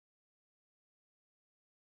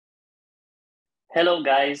Hello,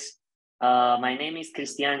 guys. My name is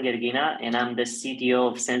Cristian Gherghina, and I'm the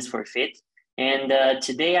CTO of Sense4FIT. And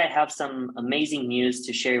today I have some amazing news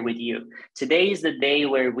to share with you. Today is the day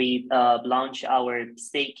where we launch our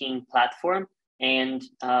staking platform, and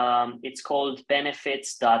it's called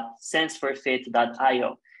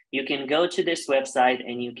benefits.sense4fit.io. You can go to this website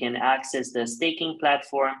and you can access the staking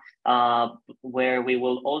platform where we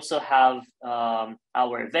will also have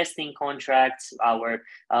our vesting contracts,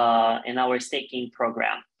 and our staking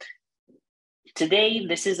program. Today,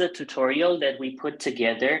 this is a tutorial that we put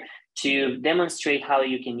together to demonstrate how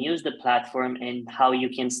you can use the platform and how you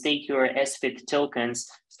can stake your SFIT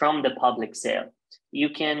tokens from the public sale. You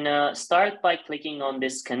can start by clicking on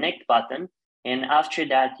this connect button, and after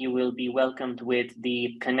that, you will be welcomed with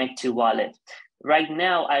the connect to wallet. Right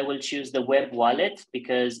now, I will choose the web wallet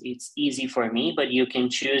because it's easy for me, but you can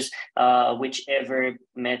choose whichever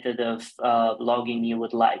method of login you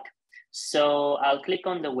would like. So I'll click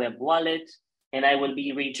on the web wallet and I will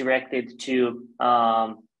be redirected to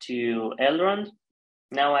Elrond.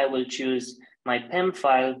 Now I will choose my PEM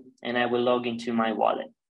file and I will log into my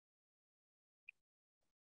wallet.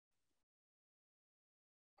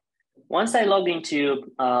 Once I log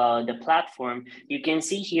into the platform, you can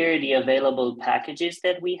see here the available packages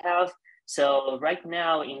that we have. So right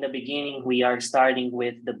now in the beginning, we are starting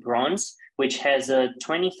with the bronze, which has a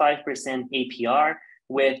 25% APR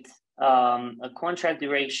with a contract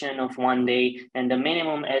duration of 1 day and the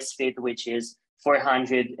minimum SFIT, which is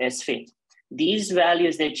 400 SFIT. These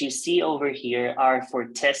values that you see over here are for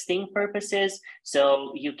testing purposes,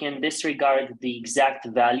 so you can disregard the exact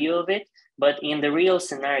value of it. But in the real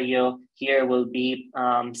scenario, here will be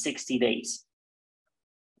 60 days.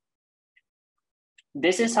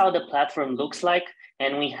 This is how the platform looks like,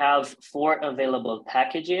 and we have 4 available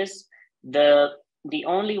packages. The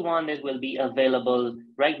only one that will be available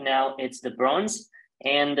right now, it's the bronze,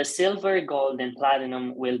 and the silver, gold, and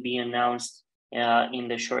platinum will be announced in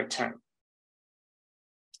the short term.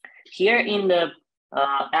 Here in the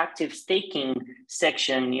active staking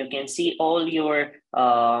section, you can see all your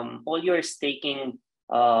staking,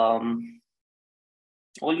 all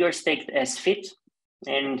your staked SFIT.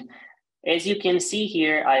 And as you can see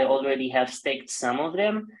here, I already have staked some of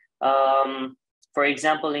them. For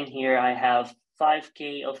example, in here, I have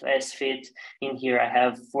 5K of SFIT. In here, I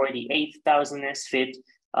have 48,000 SFIT,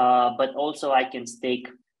 but also I can stake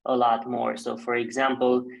a lot more. So for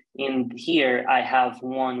example, in here, I have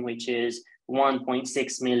one which is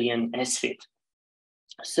 1.6 million SFIT.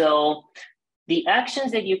 So the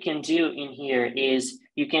actions that you can do in here is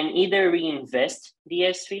you can either reinvest the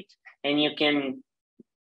SFIT and you can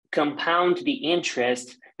compound the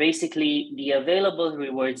interest. Basically, the available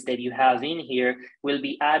rewards that you have in here will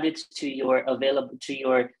be added to your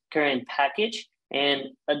current package.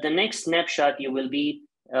 And at the next snapshot, you will be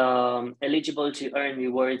eligible to earn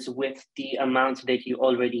rewards with the amount that you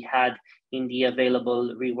already had in the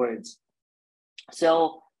available rewards.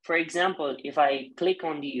 So for example, if I click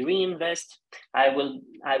on the reinvest, I will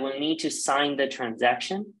need to sign the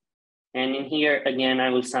transaction. And in here, again, I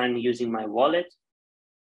will sign using my wallet.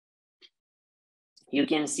 You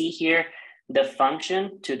can see here the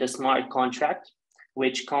function to the smart contract,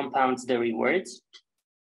 which compounds the rewards.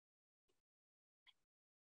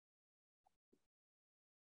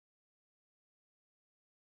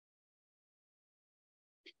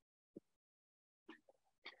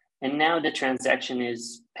 And now the transaction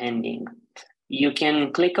is pending. You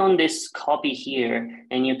can click on this copy here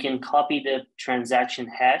and you can copy the transaction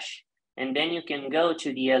hash, and then you can go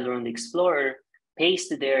to the Elrond Explorer,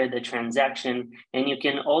 paste there the transaction, and you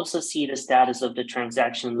can also see the status of the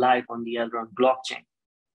transaction live on the Elrond blockchain.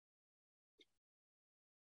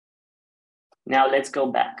 Now let's go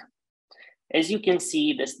back. As you can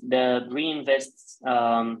see, the reinvest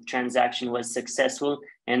transaction was successful,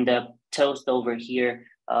 and the toast over here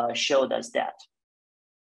showed us that.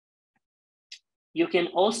 You can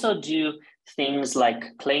also do things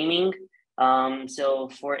like claiming. So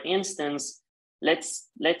for instance, let's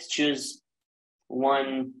choose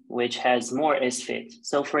one which has more SFIT.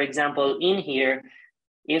 So for example, in here,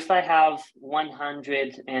 if I have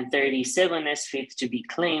 137 SFIT to be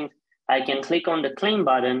claimed, I can click on the claim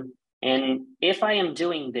button. And if I am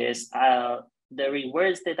doing this, the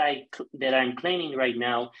rewards that I'm claiming right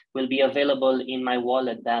now will be available in my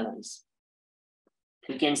wallet balance.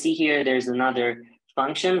 You can see here, there's another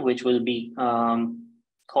function which will be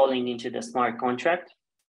calling into the smart contract.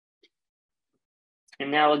 And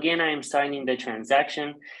now again, I am signing the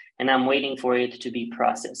transaction and I'm waiting for it to be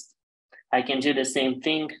processed. I can do the same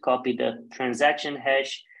thing, copy the transaction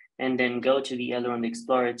hash, and then go to the Elrond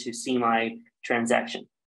Explorer to see my transaction.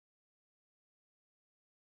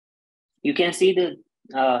 You can see the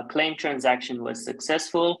claim transaction was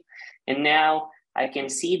successful, and now I can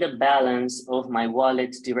see the balance of my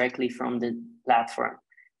wallet directly from the platform.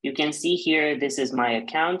 You can see here, this is my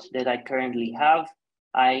account that I currently have.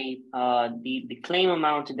 The claim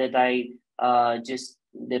amount that I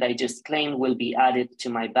just claimed will be added to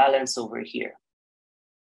my balance over here.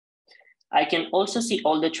 I can also see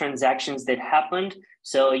all the transactions that happened.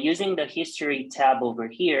 So using the history tab over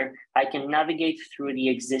here, I can navigate through the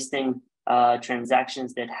existing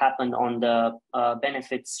transactions that happened on the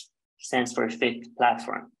benefits Sense4FIT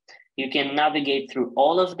platform. You can navigate through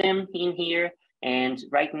all of them in here. And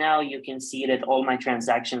right now you can see that all my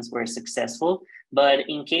transactions were successful. But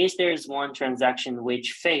in case there's one transaction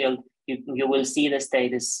which failed, you will see the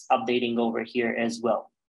status updating over here as well.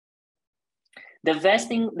 The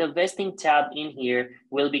vesting tab in here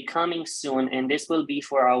will be coming soon, and this will be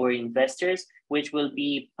for our investors, which will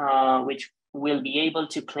be able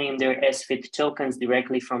to claim their SFIT tokens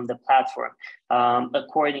directly from the platform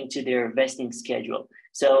according to their vesting schedule.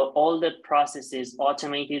 So all the process is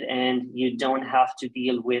automated, and you don't have to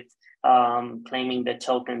deal with claiming the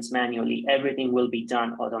tokens manually. Everything will be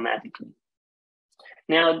done automatically.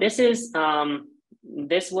 Now, this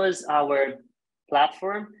was our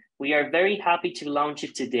platform. We are very happy to launch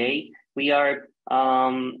it today. We are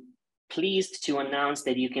pleased to announce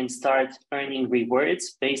that you can start earning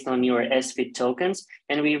rewards based on your SFIT tokens.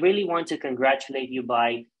 And we really want to congratulate you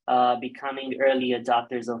by becoming early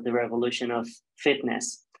adopters of the revolution of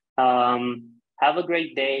fitness. Have a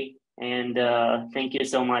great day, and thank you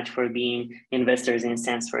so much for being investors in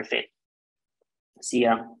Sense4FIT. See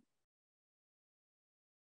ya.